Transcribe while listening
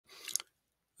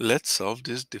Let's solve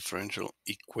this differential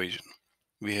equation.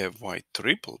 We have y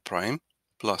triple prime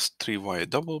plus 3y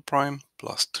double prime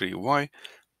plus 3y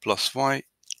plus y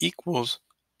equals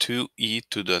 2e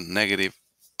to the negative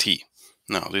t.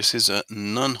 Now, this is a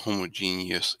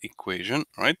non-homogeneous equation,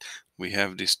 right? We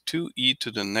have this 2e to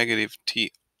the negative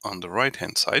t on the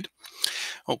right-hand side.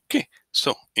 Okay,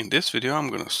 so in this video, I'm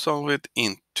going to solve it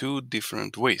in two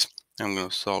different ways. I'm going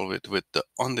to solve it with the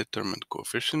undetermined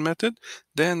coefficient method.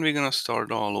 Then we're going to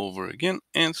start all over again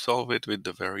and solve it with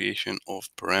the variation of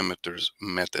parameters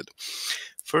method.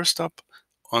 First up,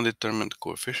 undetermined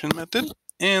coefficient method.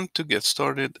 And to get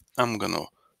started, I'm going to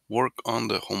work on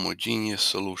the homogeneous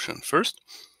solution first.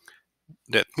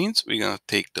 That means we're going to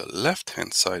take the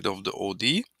left-hand side of the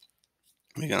ODE.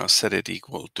 We're going to set it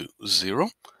equal to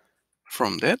 0.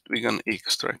 From that, we're going to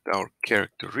extract our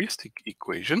characteristic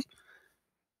equation.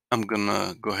 I'm going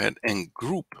to go ahead and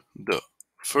group the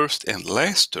first and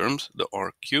last terms, the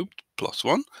r cubed plus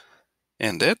 1,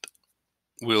 and that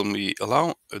will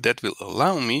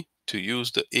allow me to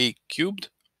use the a cubed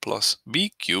plus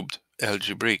b cubed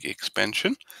algebraic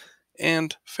expansion,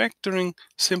 and factoring,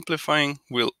 simplifying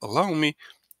will allow me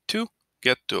to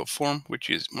get to a form which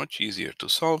is much easier to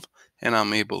solve, and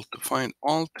I'm able to find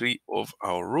all three of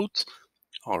our roots,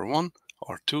 R1,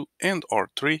 R2, and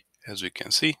R3. As we can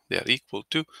see, they are equal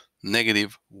to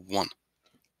 -1.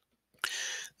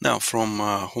 Now, from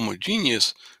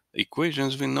homogeneous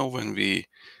equations, we know when we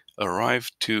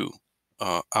arrive to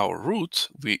our roots,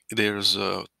 there's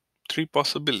three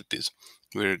possibilities.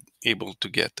 We're able to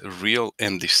get real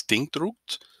and distinct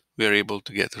roots. We're able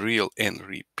to get real and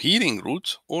repeating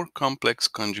roots, or complex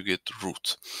conjugate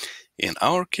roots. In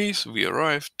our case, we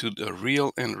arrive to the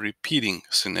real and repeating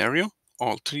scenario.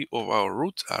 All three of our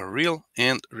roots are real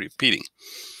and repeating.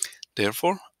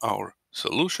 Therefore, our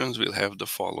solutions will have the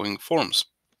following forms.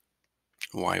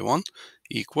 y1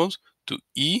 equals to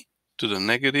e to the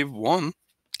 -1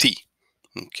 t.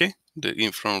 Okay,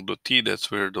 in front of the t,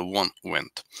 that's where the 1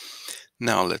 went.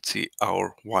 Now let's see,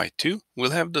 our y2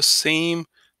 will have the same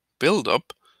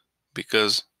build-up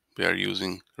because we are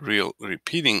using real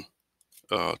repeating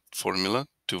formula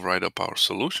to write up our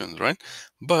solutions, right?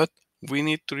 But we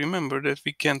need to remember that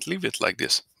we can't leave it like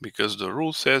this because the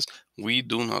rule says we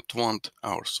do not want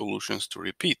our solutions to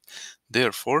repeat.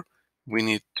 Therefore, we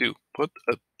need to put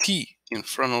a t in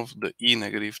front of the e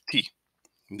negative t.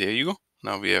 There you go.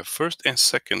 Now we have first and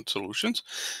second solutions.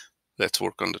 Let's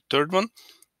work on the third one.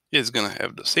 It's going to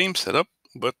have the same setup,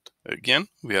 but again,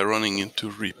 we are running into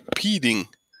repeating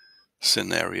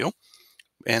scenario,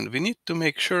 and we need to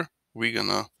make sure we're going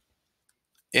to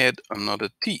add another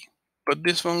t. But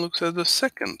this one looks at the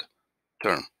second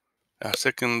term, a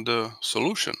second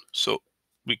solution. So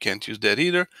we can't use that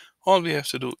either. All we have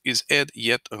to do is add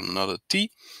yet another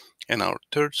t, and our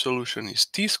third solution is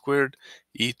t squared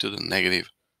e to the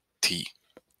 -t.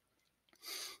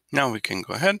 Now we can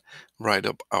go ahead, write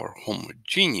up our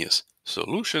homogeneous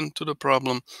solution to the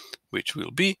problem, which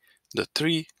will be the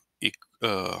three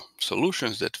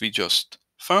solutions that we just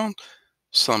found,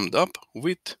 summed up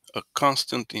with a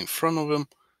constant in front of them,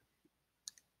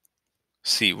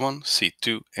 C1,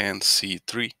 C2, and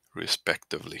C3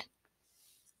 respectively.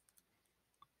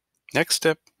 Next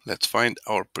step, let's find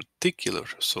our particular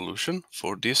solution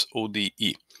for this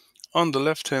ODE. On the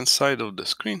left-hand side of the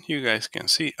screen, you guys can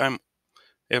see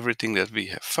everything that we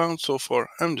have found so far.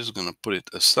 I'm just going to put it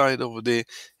aside over there,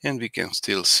 and we can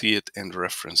still see it and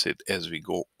reference it as we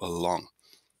go along.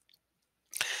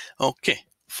 Okay,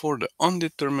 for the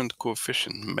undetermined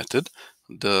coefficient method,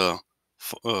 the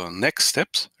next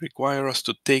steps require us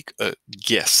to take a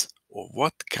guess of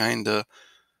what kind of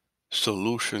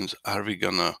solutions are we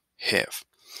gonna have.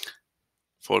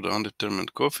 For the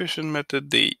undetermined coefficient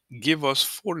method, they give us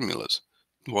formulas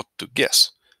what to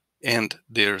guess, and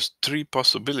there's three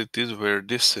possibilities where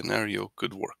this scenario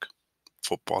could work: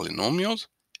 for polynomials,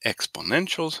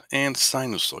 exponentials, and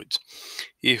sinusoids.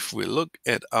 If we look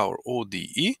at our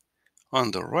ODE, on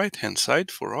the right hand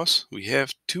side for us, we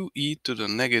have 2e to the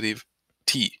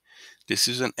 -t. This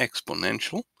is an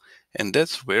exponential, and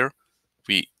that's where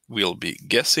we will be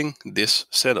guessing this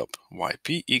setup.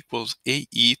 yp equals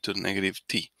ae to the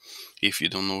 -t. If you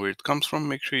don't know where it comes from,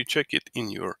 make sure you check it in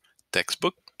your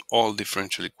textbook. All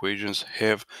differential equations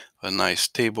have a nice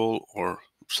table or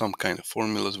some kind of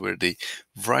formulas where they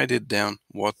write it down.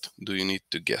 What do you need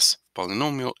to guess?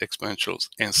 Polynomial, exponentials,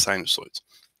 and sinusoids.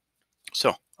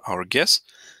 So our guess,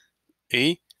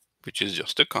 a, which is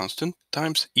just a constant,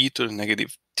 times e to the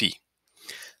 -t.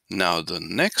 Now the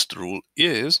next rule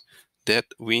is that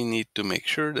we need to make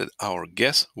sure that our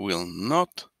guess will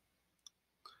not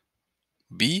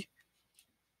be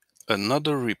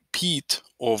another repeat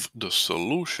of the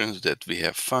solutions that we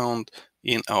have found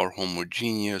in our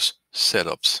homogeneous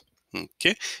setups.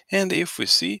 Okay, and if we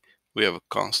see, we have a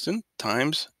constant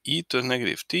times e to the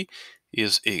negative t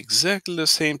is exactly the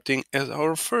same thing as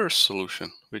our first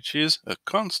solution, which is a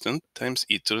constant times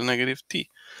e to the negative t.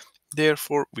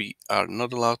 Therefore, we are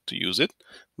not allowed to use it.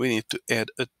 We need to add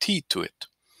a t to it.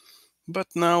 But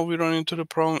now we run into the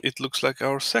problem, it looks like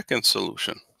our second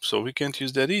solution. So we can't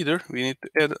use that either. We need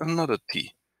to add another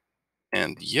t.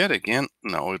 And yet again,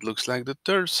 now it looks like the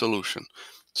third solution.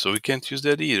 So we can't use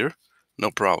that either.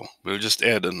 No problem. We'll just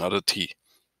add another t.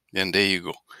 And there you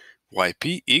go.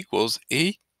 Yp equals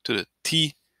a to the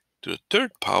t to the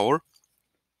third power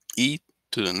e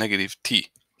to the negative t.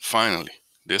 Finally,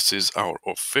 this is our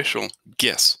official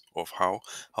guess of how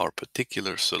our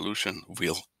particular solution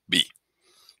will be.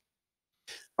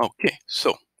 Okay,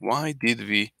 so why did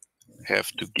we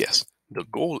have to guess? The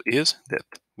goal is that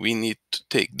we need to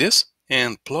take this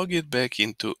and plug it back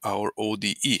into our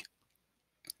ODE.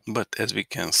 But as we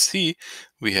can see,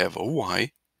 we have a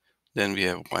y, then we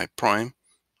have y prime,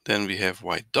 then we have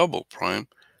y double prime,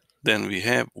 then we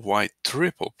have y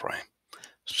triple prime.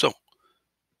 So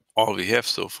all we have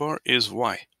so far is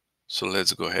y. So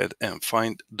let's go ahead and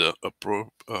find the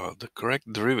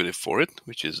correct derivative for it,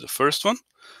 which is the first one.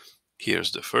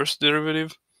 Here's the first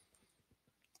derivative,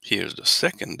 here's the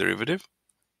second derivative,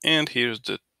 and here's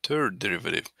the third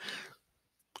derivative.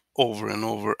 Over and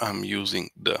over, I'm using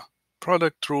the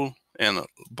product rule and a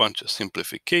bunch of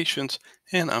simplifications,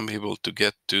 and I'm able to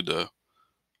get to the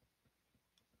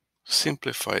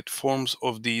simplified forms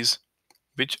of these,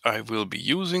 which I will be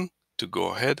using to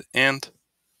go ahead and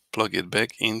plug it back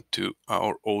into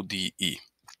our ODE.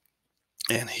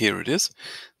 And here it is.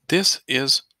 This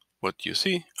is what you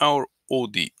see, our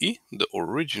ODE, the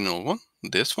original one,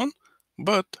 this one,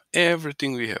 but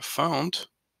everything we have found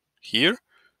here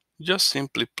just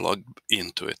simply plug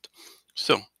into it.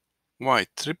 So y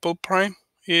triple prime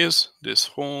is this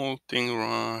whole thing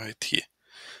right here,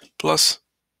 plus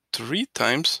 3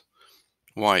 times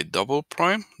y double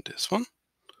prime, this one,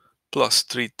 plus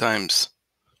 3 times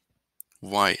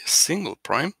y single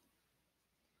prime,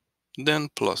 then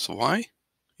plus y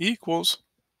equals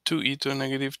 2e to the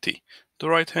negative t. The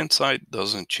right hand side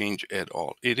doesn't change at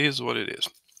all. It is what it is.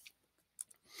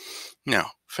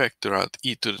 Now factor out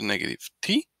e to the negative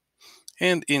t,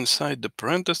 and inside the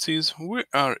parentheses we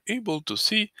are able to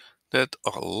see that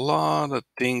a lot of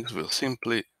things will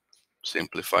simply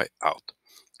simplify out.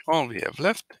 All we have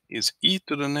left is e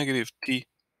to the negative t,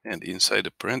 and inside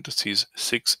the parentheses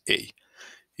 6a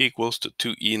equals to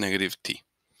 2e negative t.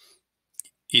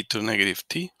 E to the negative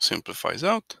t simplifies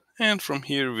out, and from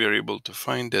here we are able to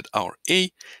find that our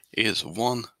a is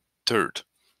 1/3.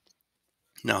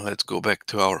 Now let's go back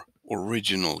to our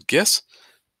original guess,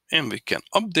 and we can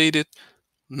update it.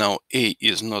 Now a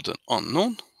is not an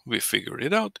unknown. We figured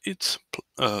it out. It's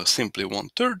simply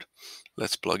 1/3.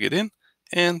 Let's plug it in,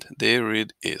 and there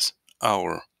it is.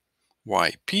 Our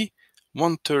yp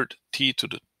 1/3 t to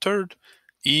the third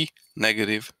e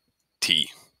negative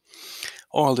t.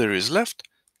 All there is left,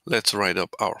 let's write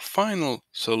up our final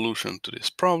solution to this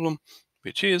problem,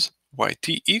 which is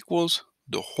yt equals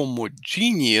the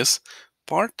homogeneous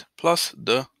part plus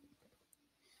the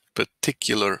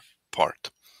particular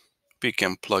part. We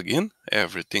can plug in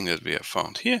everything that we have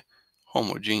found here,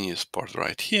 homogeneous part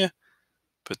right here,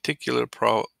 particular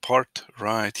part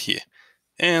right here.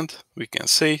 And we can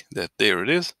say that there it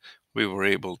is. We were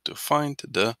able to find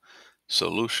the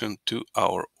solution to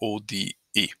our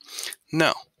ODE.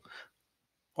 Now,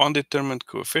 undetermined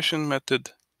coefficient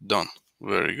method done.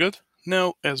 Very good.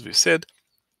 Now, as we said,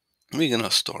 we're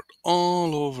gonna start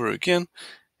all over again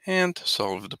and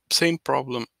solve the same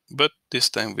problem, but this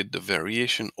time with the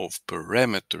variation of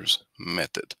parameters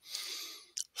method.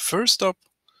 First up,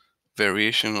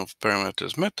 variation of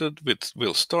parameters method, which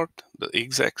will start the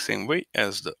exact same way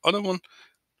as the other one.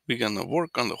 We're gonna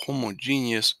work on the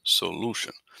homogeneous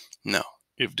solution. Now,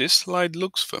 if this slide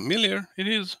looks familiar, it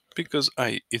is because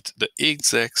it's the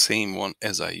exact same one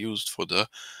as I used for the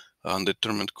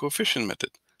undetermined coefficient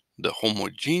method. The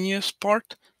homogeneous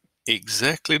part,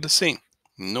 exactly the same.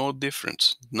 No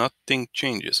difference. Nothing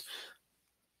changes.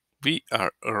 We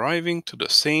are arriving to the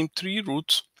same three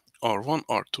roots, R1,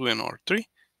 R2, and R3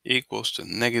 equals to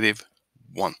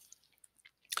 -1.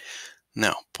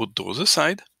 Now, put those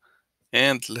aside.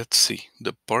 And let's see,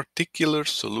 the particular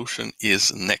solution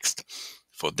is next.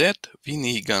 For that,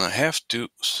 gonna have to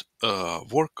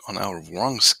work on our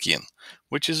Wronskian,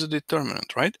 which is a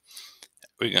determinant, right?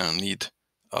 We're gonna need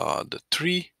the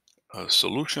three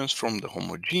solutions from the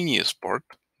homogeneous part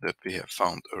that we have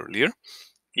found earlier.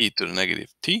 E to the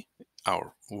negative t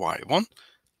our y1,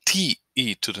 t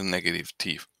e to the negative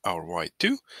t, our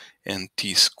y2, and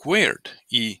t squared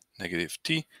e negative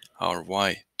t, our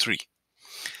y3.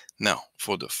 Now,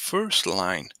 for the first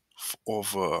line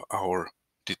of our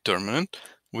determinant,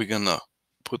 we're gonna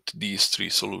put these three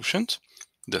solutions.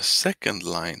 The second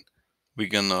line, we're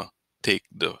gonna take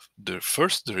the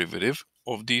first derivative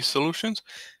of these solutions,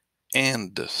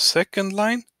 and the second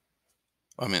line,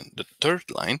 the third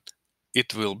line,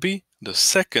 it will be the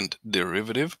second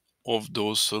derivative of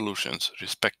those solutions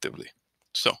respectively.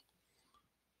 So,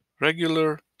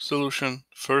 regular solution,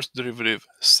 first derivative,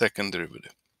 second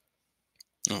derivative.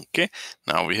 Okay,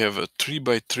 now we have a 3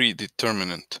 by 3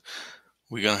 determinant.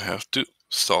 We're gonna have to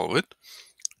solve it.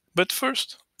 But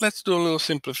first, let's do a little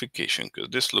simplification because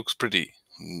this looks pretty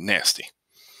nasty.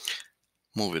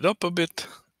 Move it up a bit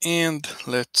and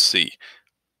let's see.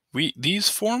 These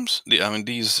forms,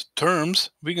 these terms,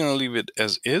 we're gonna leave it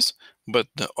as is, but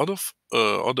the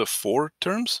other four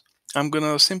terms, I'm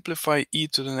gonna simplify e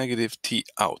to the negative t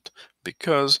out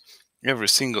because every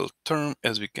single term,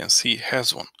 as we can see,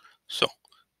 has one. So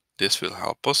this will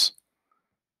help us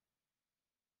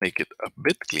make it a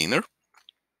bit cleaner.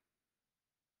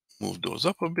 Move those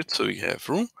up a bit so we have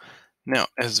room. Now,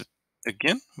 as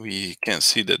again, we can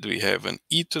see that we have an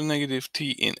e to the negative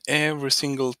t in every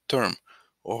single term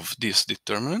of this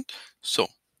determinant. So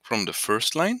from the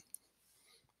first line,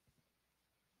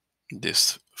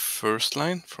 this first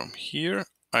line from here,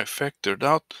 I factored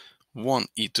out 1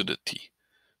 e to the t.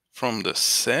 From the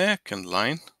second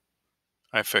line,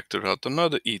 I factored out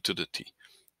another e to the t.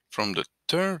 From the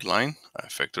third line, I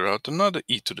factor out another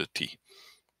e to the t.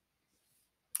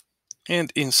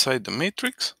 And inside the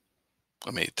matrix,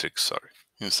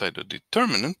 inside the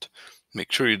determinant,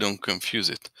 make sure you don't confuse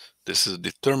it. This is a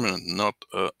determinant, not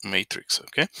a matrix,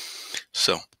 okay?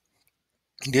 So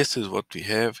this is what we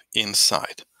have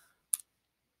inside.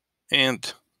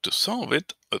 And to solve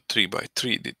it, a 3 by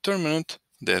 3 determinant,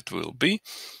 that will be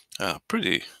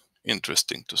pretty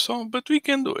interesting to solve, but we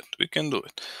can do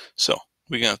it. So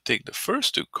we're gonna take the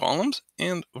first two columns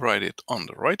and write it on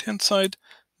the right hand side.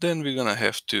 Then we're gonna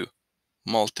have to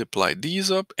multiply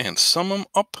these up and sum them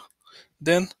up,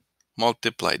 then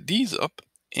multiply these up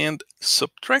and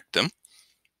subtract them,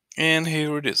 and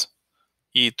here it is,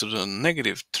 e to the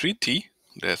negative 3t,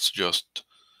 that's just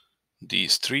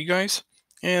these three guys,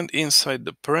 and inside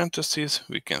the parentheses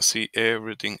we can see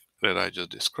everything that I just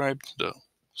described, the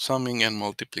summing and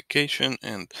multiplication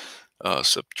and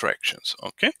subtractions,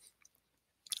 okay?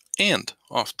 And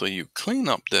after you clean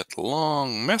up that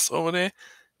long mess over there,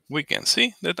 we can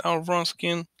see that our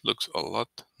Vronskin looks a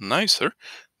lot nicer,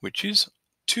 which is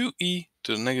 2e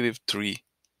to the negative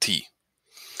 3t.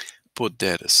 Put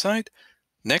that aside.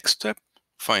 Next step,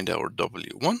 find our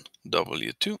w1,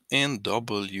 w2, and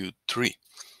w3.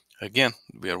 Again,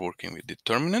 we are working with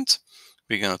determinants.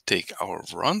 We're going to take our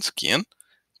Vronskin,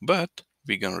 but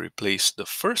we're going to replace the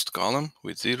first column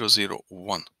with 0, 0,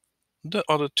 1. The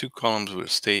other two columns will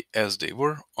stay as they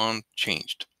were,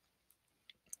 unchanged.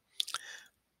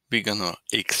 We're gonna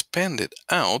expand it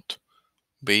out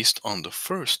based on the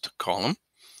first column,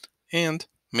 and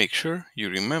make sure you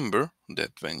remember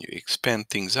that when you expand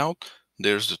things out,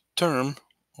 there's the term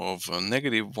of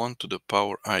negative 1 to the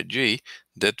power ij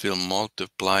that will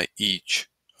multiply each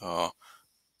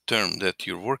term that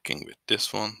you're working with.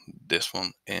 This one,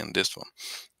 and this one.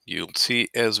 You'll see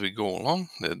as we go along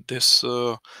that this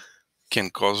can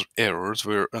cause errors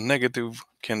where a negative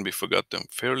can be forgotten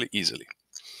fairly easily.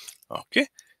 Okay,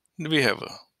 we have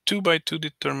a 2 by 2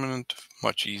 determinant,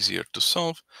 much easier to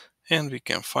solve, and we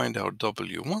can find our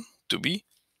w1 to be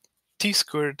t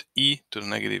squared e to the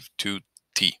negative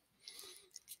 2t.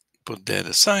 Put that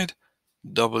aside.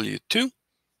 W2,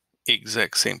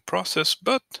 exact same process,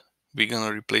 but we're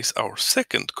gonna replace our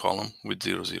second column with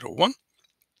 0, 0, 1.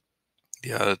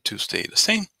 The other two stay the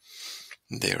same.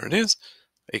 There it is.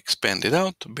 Expand it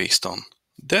out based on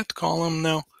that column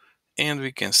now, and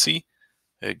we can see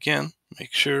again,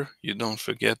 make sure you don't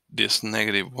forget this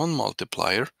negative 1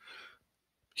 multiplier.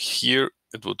 Here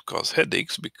it would cause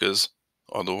headaches because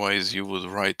otherwise you would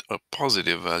write a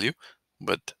positive value,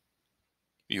 but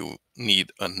you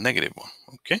need a negative one,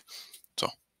 okay? So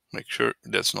make sure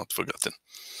that's not forgotten.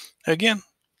 Again,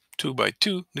 2 by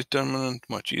 2 determinant,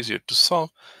 much easier to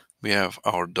solve. We have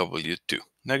our W2,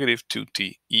 negative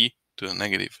 2t e to the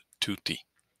negative 2t.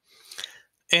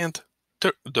 And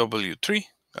W3,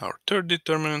 our third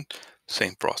determinant,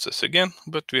 same process again,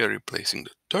 but we are replacing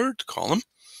the third column.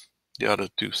 The other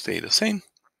two stay the same.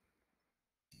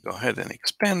 Go ahead and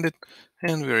expand it,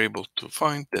 and we're able to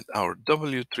find that our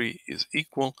W3 is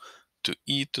equal to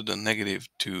e to the negative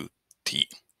 2t.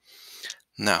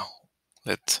 Now,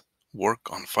 let's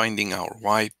work on finding our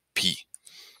yp.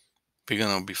 We're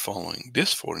going to be following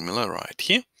this formula right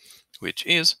here, which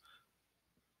is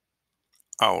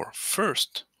our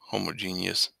first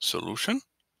homogeneous solution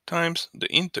times the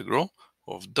integral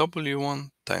of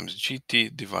w1 times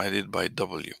gt divided by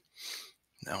w.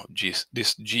 Now this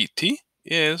gt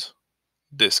is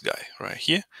this guy right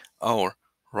here, our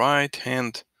right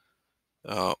hand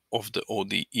of the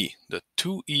ODE. The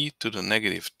 2e to the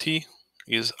negative t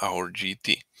is our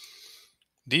gt.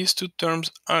 These two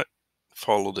terms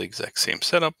follow the exact same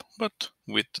setup, but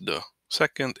with the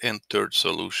second and third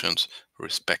solutions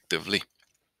respectively.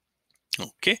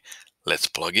 Okay, let's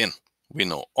plug in. We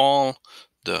know all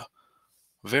the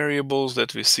variables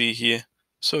that we see here,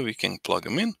 so we can plug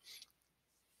them in.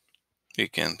 You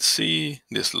can see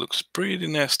this looks pretty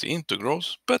nasty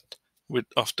integrals, but with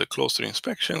after closer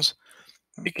inspections,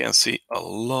 we can see a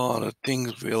lot of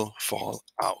things will fall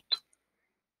out.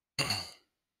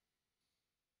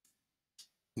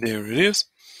 There it is.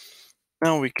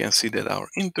 Now we can see that our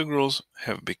integrals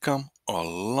have become a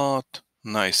lot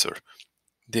nicer.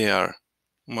 They are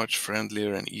much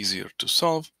friendlier and easier to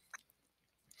solve.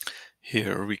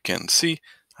 Here we can see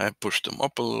I pushed them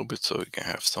up a little bit so we can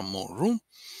have some more room.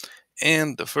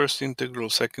 And the first integral,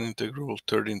 second integral,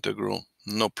 third integral,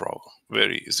 no problem.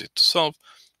 Very easy to solve.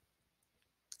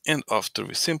 And after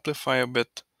we simplify a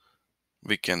bit,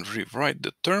 we can rewrite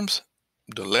the terms.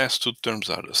 The last two terms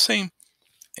are the same.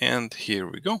 And here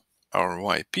we go. Our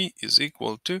yp is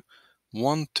equal to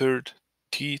 1/3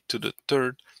 t to the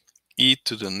third e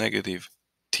to the negative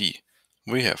t.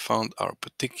 We have found our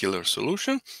particular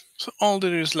solution. So all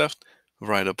that is left,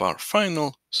 write up our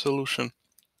final solution.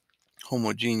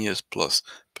 Homogeneous plus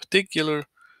particular.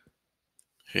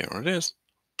 Here it is.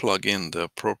 Plug in the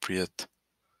appropriate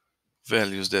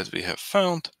values that we have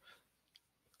found.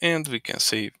 And we can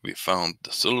say we found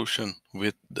the solution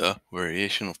with the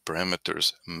variation of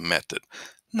parameters method.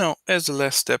 Now, as a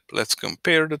last step, let's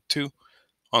compare the two.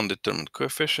 Undetermined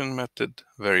coefficient method,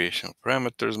 variation of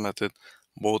parameters method,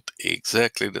 both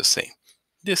exactly the same.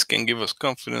 This can give us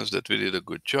confidence that we did a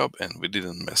good job and we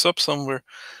didn't mess up somewhere.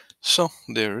 So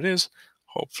there it is.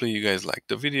 Hopefully you guys liked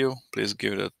the video. Please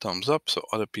give it a thumbs up so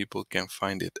other people can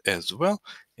find it as well.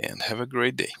 And have a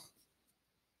great day.